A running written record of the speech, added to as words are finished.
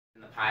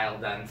pile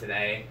done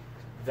today,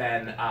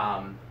 then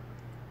I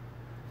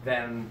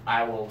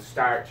will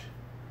start.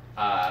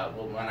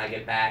 When I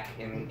get back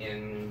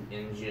in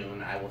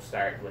June, I will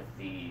start with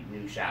the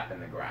new shop in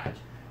the garage.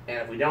 And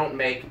if we don't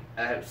make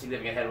a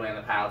significant headway on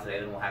the pile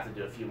today, then we'll have to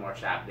do a few more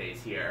shop days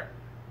here.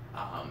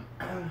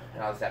 And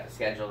I'll just have to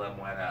schedule them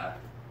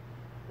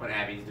when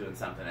Abby's doing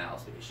something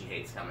else, because she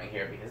hates coming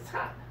here because it's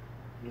hot.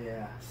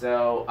 Yeah.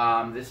 So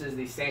this is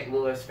the St.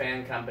 Louis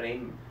Fan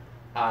Company,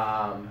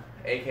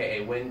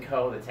 aka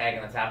Winco. The tag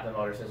on the top of the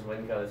motor says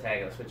Winco. The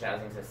tag on the switch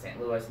housing says St.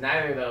 Louis.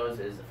 Neither of those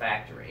is the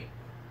factory.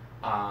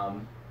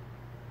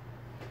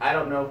 I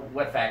don't know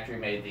what factory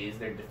made these.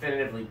 They're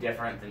definitively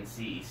different than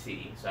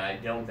CEC, so I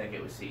don't think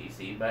it was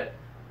CEC, but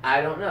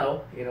I don't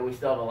know. You know, we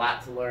still have a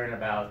lot to learn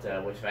about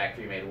which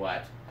factory made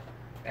what,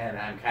 and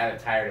I'm kind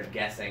of tired of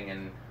guessing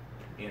and,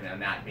 you know,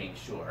 not being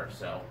sure.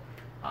 So,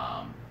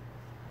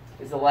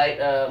 is the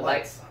light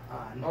lights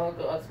on? Well,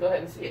 let's go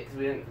ahead and see it, because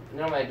we didn't.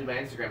 Normally I do my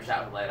Instagram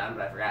shot with the light on,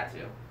 but I forgot to.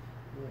 Yeah.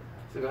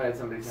 So go ahead,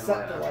 somebody turn the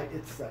light on. Set the light.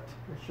 It's set.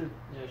 It should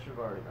have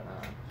already been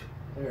on.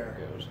 There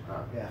it goes.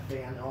 Oh. Yeah,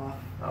 fan off.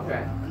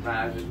 Okay,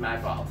 that's just my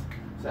fault.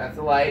 So that's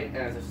the light, and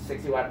it's a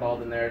 60 watt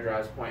bulb in there. It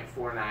draws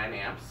 0.49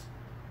 amps.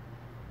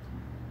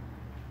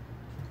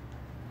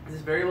 Is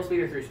this variable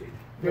speed or 3-speed?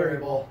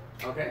 Variable.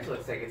 Okay, so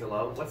let's take it to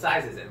low. What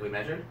size is it? We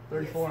measured?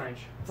 34 inch.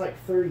 It's like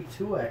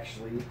 32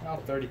 actually. Oh,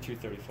 32,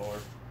 34.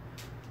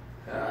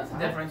 That's the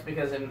difference,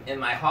 because in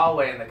my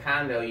hallway in the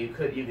condo, you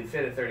could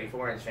fit a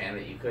 34-inch fan,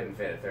 but you couldn't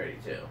fit a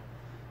 32.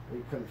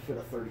 We couldn't fit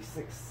a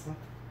 36.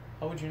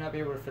 How would you not be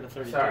able to fit a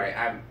 32? Sorry,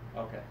 I'm.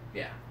 Okay.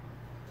 Yeah.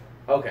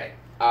 Okay.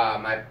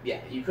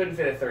 You couldn't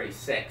fit a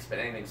 36, but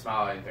anything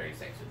smaller than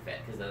 36 would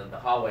fit, because the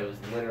hallway was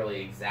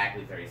literally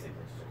exactly 36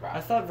 inches across.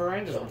 I thought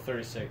verandas were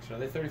 36. Are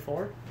they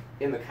 34?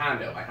 In the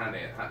condo, my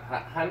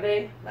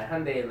Hyundai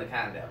in the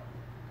condo.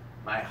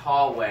 My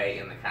hallway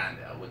in the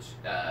condo, which,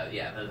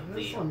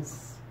 This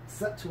one's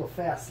set to a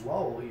fast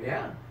low.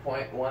 Yeah,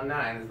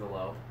 0.19 is the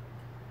low.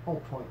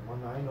 Oh,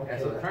 0.19, okay. Yeah,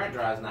 so the current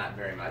draw is not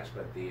very much,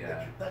 but the...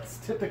 that's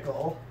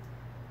typical.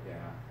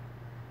 Yeah.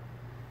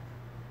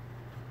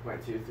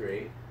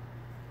 0.23.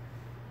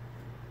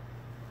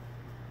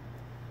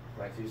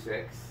 0.26. Is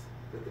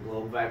that the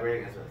globe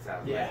vibrating? That's what it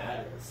sounds like.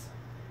 Yeah, it is.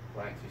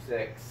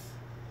 0.26.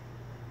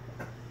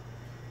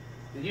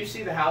 Did you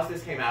see the house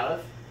this came out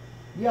of?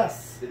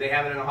 Yes. Did they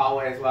have it in a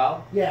hallway as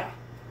well? Yeah.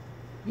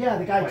 Yeah,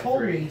 the guy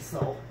told 0.3. me,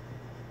 so.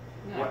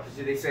 What,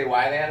 did they say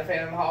why they had a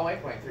fan in the hallway?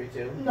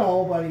 0.32?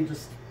 No, but he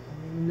just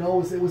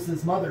knows it was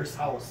his mother's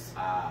house.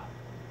 Ah.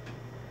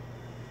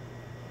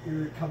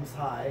 Here it comes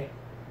high.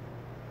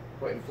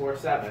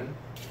 0.47.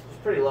 It's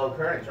pretty low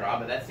current draw,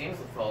 but that seems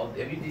full.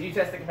 Did you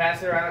test the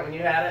capacitor on it when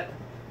you had it?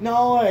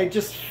 No, I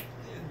just...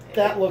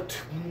 That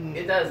looked...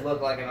 It does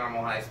look like a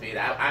normal high speed.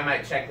 I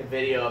might check the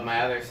video of my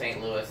other St.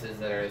 Louis's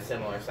that are a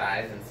similar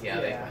size and see how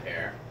they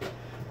compare.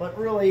 But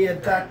really,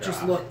 that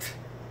just looked...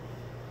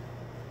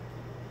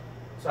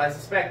 So I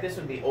suspect this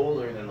would be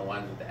older than the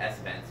ones with the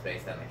S-vents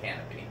based on the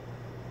canopy.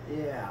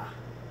 Yeah.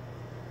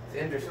 It's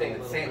interesting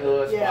that St.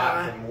 Louis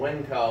bought from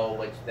Winco,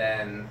 which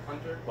then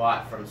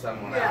bought from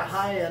someone else. Yeah,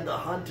 high-end a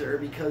Hunter,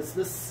 because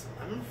this...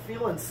 I'm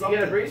feeling something.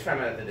 You get a breeze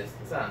from it at the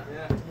distance, huh?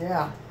 Yeah.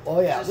 Yeah.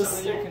 Oh, yeah. Is this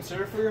something you would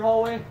consider for your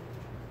hallway?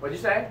 What'd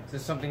you say? Is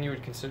this something you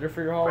would consider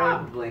for your hallway?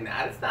 Probably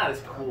not. It's not as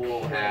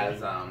cool as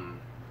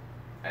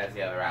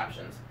the other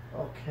options.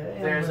 Okay.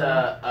 There's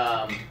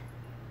a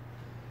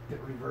Get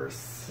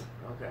reverse.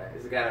 Okay.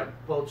 Is it got a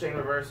pull chain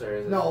reverse or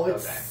is it? No,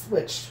 it's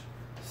switched.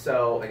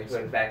 So and you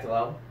put it back to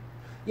low.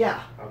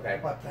 Yeah. Okay.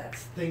 But that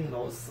thing,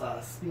 those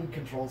speed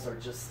controls are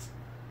just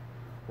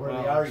where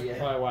Well, they are that's yet.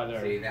 probably why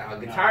they're... See, now a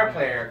guitar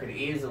player could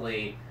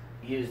easily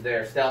use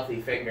their stealthy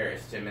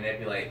fingers to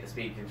manipulate the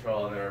speed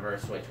control and the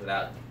reverse switch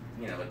without,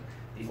 you know,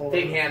 these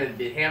big-handed,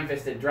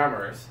 ham-fisted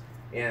drummers,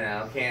 you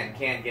know, can't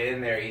get in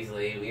there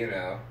easily, you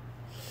know.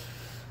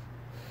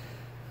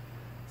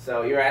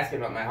 So you're asking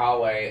about my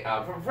hallway.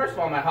 First of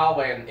all, my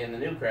hallway in the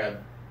new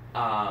crib,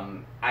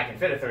 I can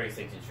fit a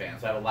 36-inch fan,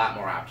 so I have a lot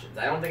more options.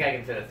 I don't think I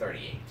can fit a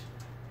 38,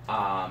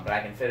 but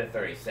I can fit a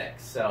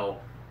 36. So,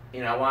 you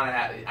know,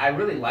 I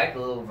really like the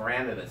little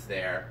veranda that's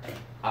there.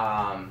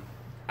 I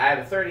have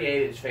a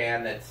 38-inch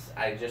fan that's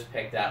I just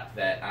picked up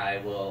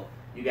that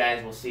you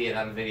guys will see it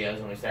on the videos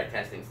when we start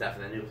testing stuff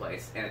in the new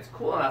place, and it's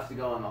cool enough to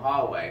go in the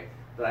hallway,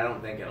 but I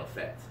don't think it'll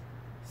fit.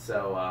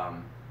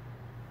 So,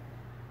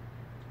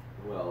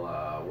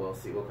 we'll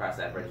see. We'll cross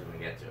that bridge when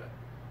we get to it.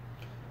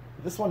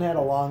 This one had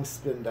a long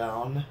spin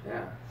down.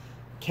 Yeah.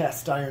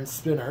 Cast iron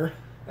spinner.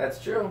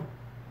 That's true.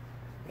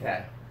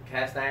 Yeah.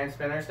 Cast iron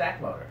spinner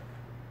stack motor.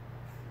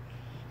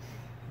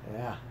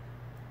 Yeah.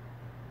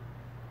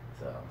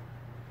 So.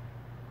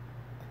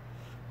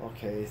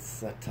 Okay,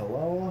 set to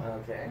low.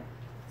 Okay.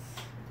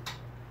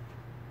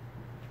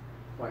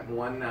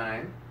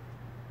 0.19.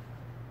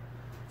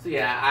 So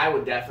yeah, I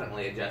would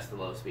definitely adjust the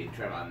low speed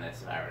trim on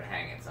this if I were to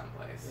hang it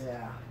someplace.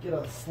 Yeah, get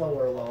a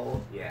slower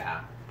low.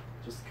 Yeah.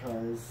 Just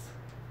cause.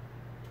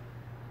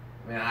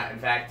 I mean, in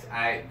fact,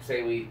 I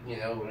say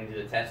when we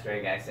do the test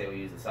rig, I say we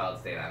use the solid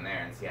state on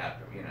there and see how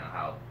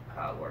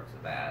how it works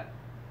with that.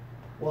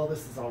 Well,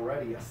 this is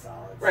already a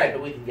solid. Right,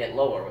 but we can get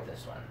lower with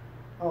this one.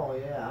 Oh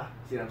yeah.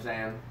 See what I'm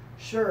saying?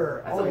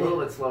 Sure. That's a little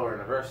bit slower in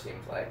reverse,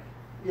 seems like.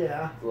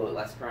 Yeah. It's a little bit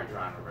less current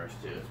draw in reverse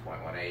too. It's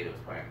 0.18. It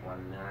was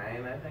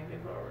 0.19, I think,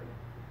 in forward.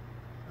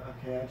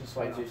 Okay, I just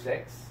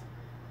 0.26.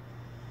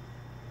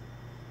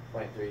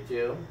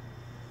 0.32.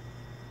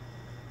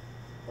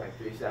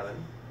 0.37.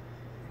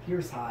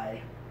 Here's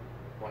high.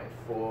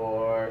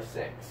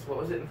 0.46. What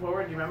was it in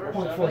forward? Do you remember?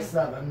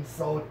 0.47.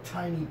 So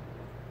tiny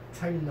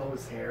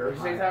nose hair. What did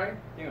you say, Tommy? I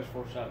think it was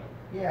 47.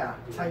 Yeah,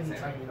 tiny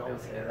Same.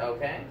 nose hair.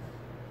 Okay.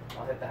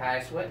 I'll hit the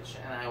high switch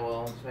and I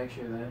will just make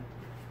sure the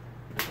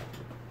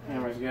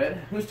camera's good.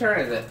 Whose turn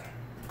is it?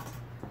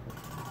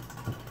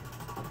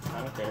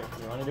 I don't care.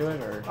 You want to do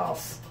it or?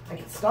 I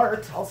can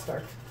start. I'll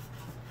start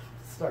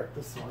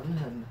this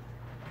one,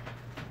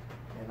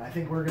 and I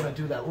think we're gonna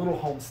do that little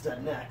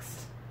homestead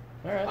next.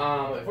 All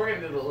right. If we're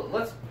gonna do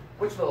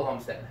which little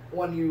homestead?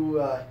 One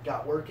you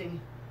got working.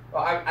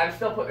 Well, I'm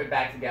still putting it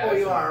back together. Oh,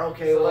 you are?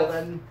 Okay, so well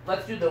then.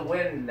 Let's do the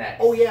wind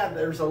next. Oh yeah,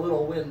 there's a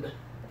little wind.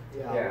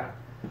 Yeah. Yeah.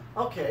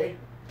 Okay,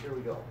 here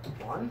we go.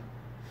 One.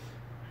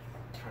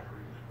 Trying to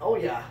remember. Oh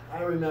yeah,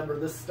 I remember.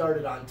 This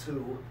started on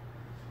 2.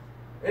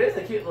 It is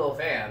a cute little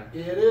fan.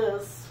 It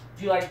is.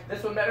 Do you like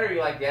this one better or you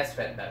like the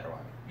S-Vent better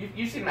one?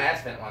 You've seen my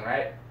S-Vent one,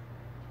 right?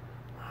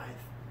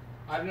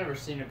 I've never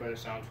seen it, but it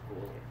sounds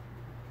cool.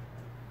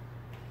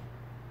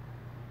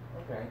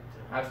 Okay.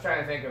 I was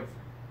trying to think of,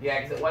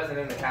 yeah, because it wasn't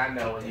in the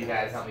condo when you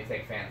guys helped me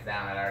take fans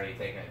down. I'd already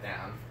taken it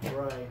down.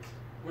 Right.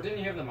 Well, didn't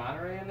you have the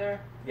Monterey in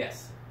there?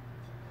 Yes.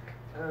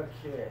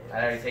 Okay.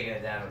 I'd already taken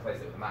it down and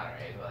replaced it with the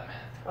Monterey is what I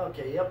meant.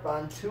 Okay, yep,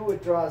 on 2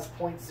 it draws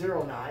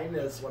 0.09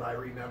 is what I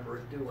remember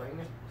it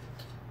doing.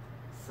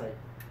 So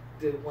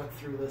I went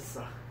through this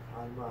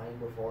on mine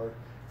before.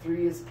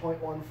 3 is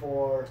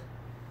 0.14,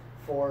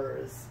 4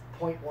 is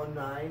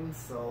 0.19,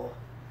 so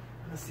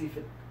I'm going to see if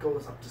it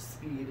goes up to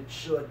speed. It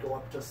should go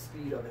up to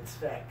speed of its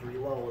factory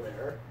low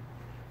there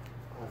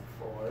on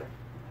 4.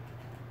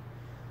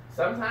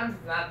 Sometimes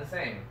it's not the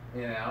same,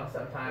 you know,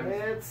 sometimes.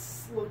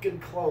 It's looking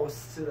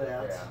close to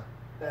that. Yeah.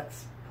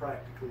 That's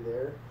practically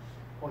there.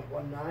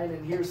 0.19,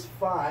 and here's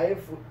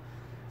 5.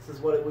 This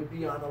is what it would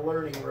be on the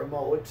learning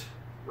remote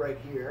right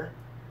here.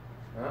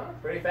 Oh,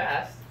 pretty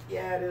fast.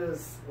 Yeah, it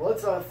is. Well,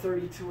 it's a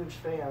 32-inch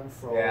fan,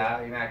 so... Yeah,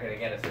 you're not going to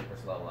get a super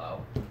slow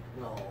low.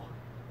 No.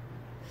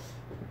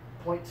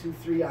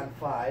 0.23 on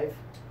 5.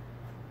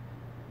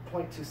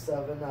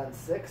 0.27 on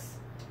 6.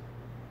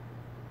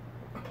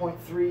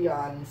 0.3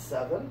 on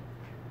 7.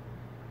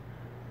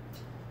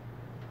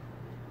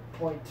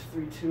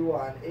 0.32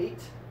 on 8.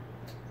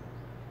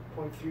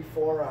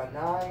 0.34 on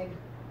 9.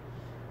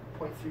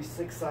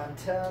 0.36 on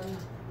 10.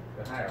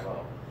 The high or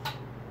low?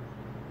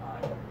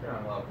 Turn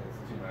on low because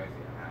it's too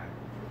noisy on high.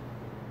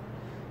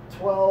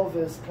 12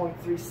 is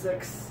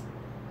 0.36.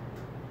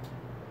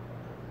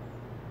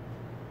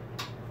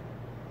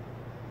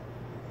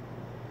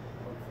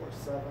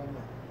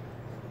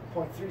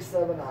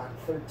 0.37 on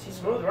 13.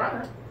 Smooth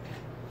runner.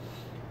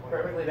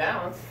 Perfectly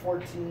balanced.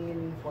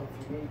 14,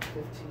 0.38,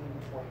 15,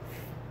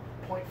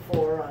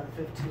 0.4 on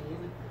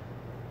 15.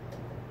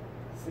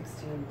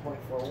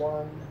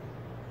 16.41.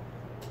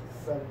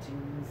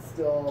 17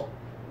 still.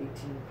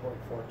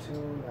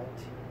 18.42,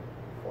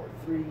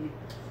 19.43.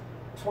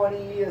 20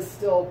 is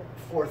still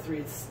 4.3.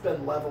 It's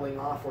been leveling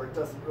off where it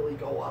doesn't really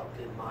go up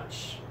in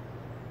much.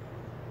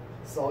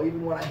 So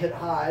even when I hit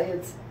high,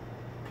 it's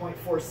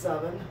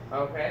 0.47.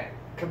 Okay.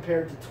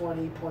 Compared to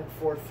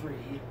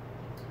 20.43.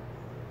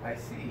 I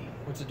see.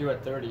 What's it do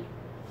at 30?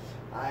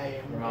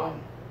 I am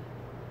Wrong.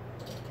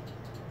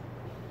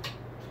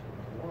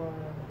 1,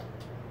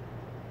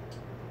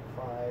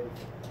 5.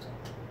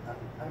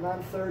 I'm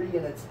on 30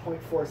 and it's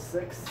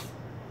 0.46.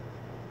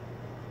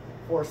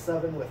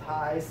 47 with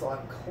high, so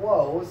I'm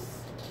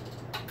close.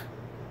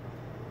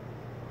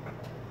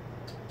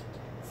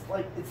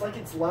 It's like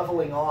it's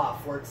leveling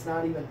off where it's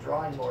not even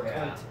drawing more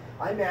current.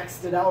 I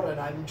maxed it out and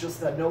I'm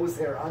just a nose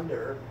hair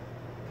under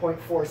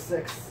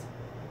 0.46,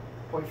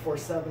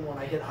 0.47 when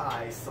I hit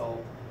high,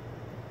 so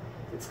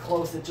it's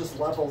close. It just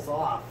levels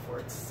off where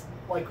it's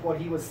like what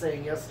he was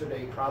saying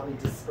yesterday, probably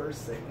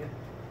dispersing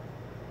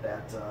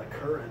that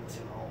current,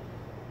 you know.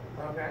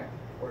 Okay.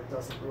 Where it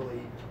doesn't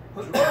really,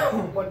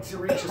 once you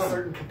reach a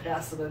certain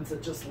capacitance,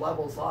 it just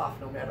levels off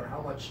no matter how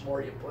much more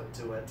you put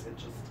to it. It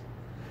just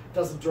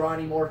doesn't draw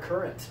any more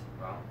current.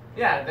 Well,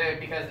 yeah,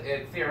 because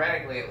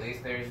theoretically, at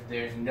least,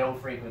 there's no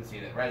frequency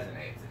that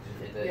resonates.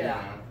 Yeah. You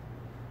know.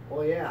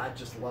 Well, yeah, it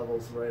just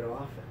levels right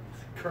off, and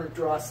current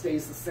draw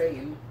stays the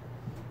same.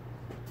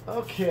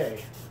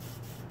 Okay.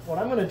 What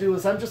I'm going to do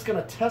is I'm just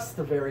going to test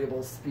the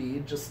variable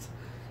speed, just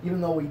even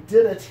though we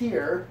did it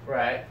here.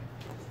 Right.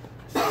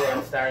 See where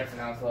it starts and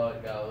how slow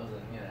it goes,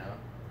 and you know.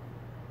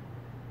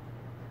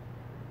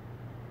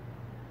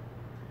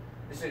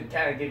 This should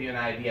kind of give you an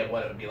idea of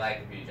what it would be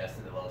like if you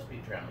adjusted the low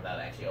speed trim without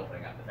actually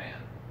opening up the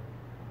fan.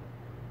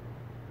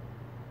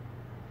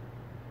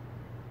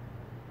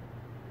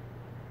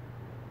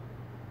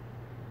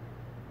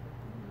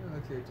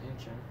 Looks like it's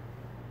inching.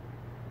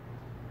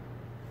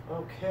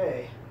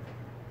 Okay.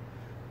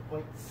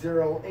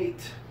 0.08,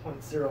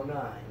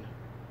 0.09.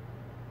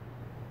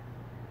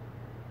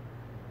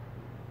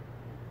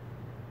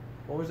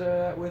 What was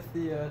that with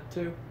the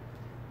 2?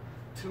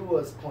 2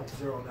 was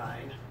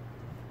 0.09.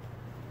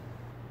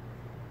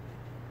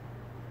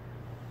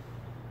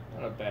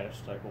 Not a bad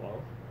as like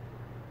low.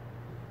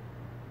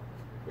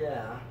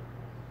 Yeah.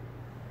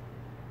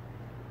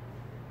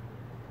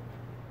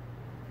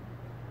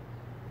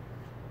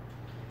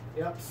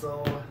 Yep,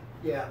 so,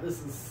 yeah,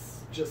 this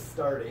is just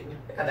starting.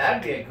 Yeah,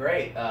 that'd be a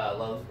great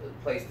low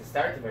place to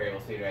start the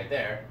variable speed right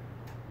there.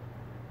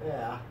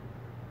 Yeah.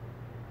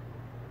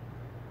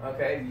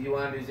 Okay, do you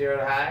want to do 0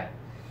 to high?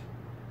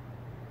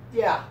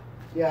 Yeah.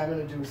 Yeah, I'm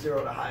going to do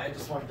 0 to high. I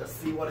just wanted to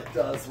see what it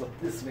does, what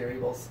this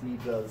variable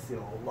speed does,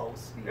 low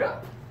speed.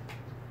 Yeah.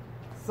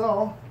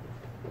 So,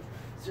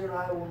 0 to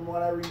high, from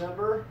what I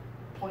remember,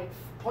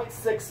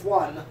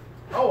 0.61.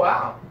 Oh,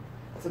 wow.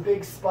 It's a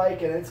big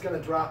spike, and it's going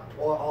to drop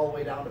all the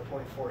way down to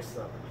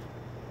 0.47.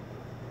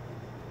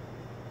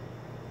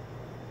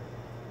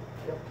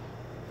 Yep.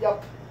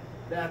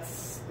 Yep.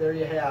 There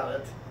you have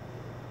it.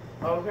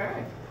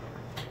 Okay.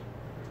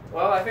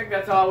 Well, I think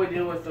that's all we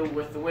do with the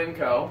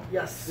Winco.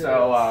 Yes.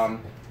 So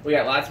we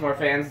got lots more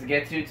fans to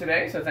get to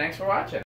today, so thanks for watching.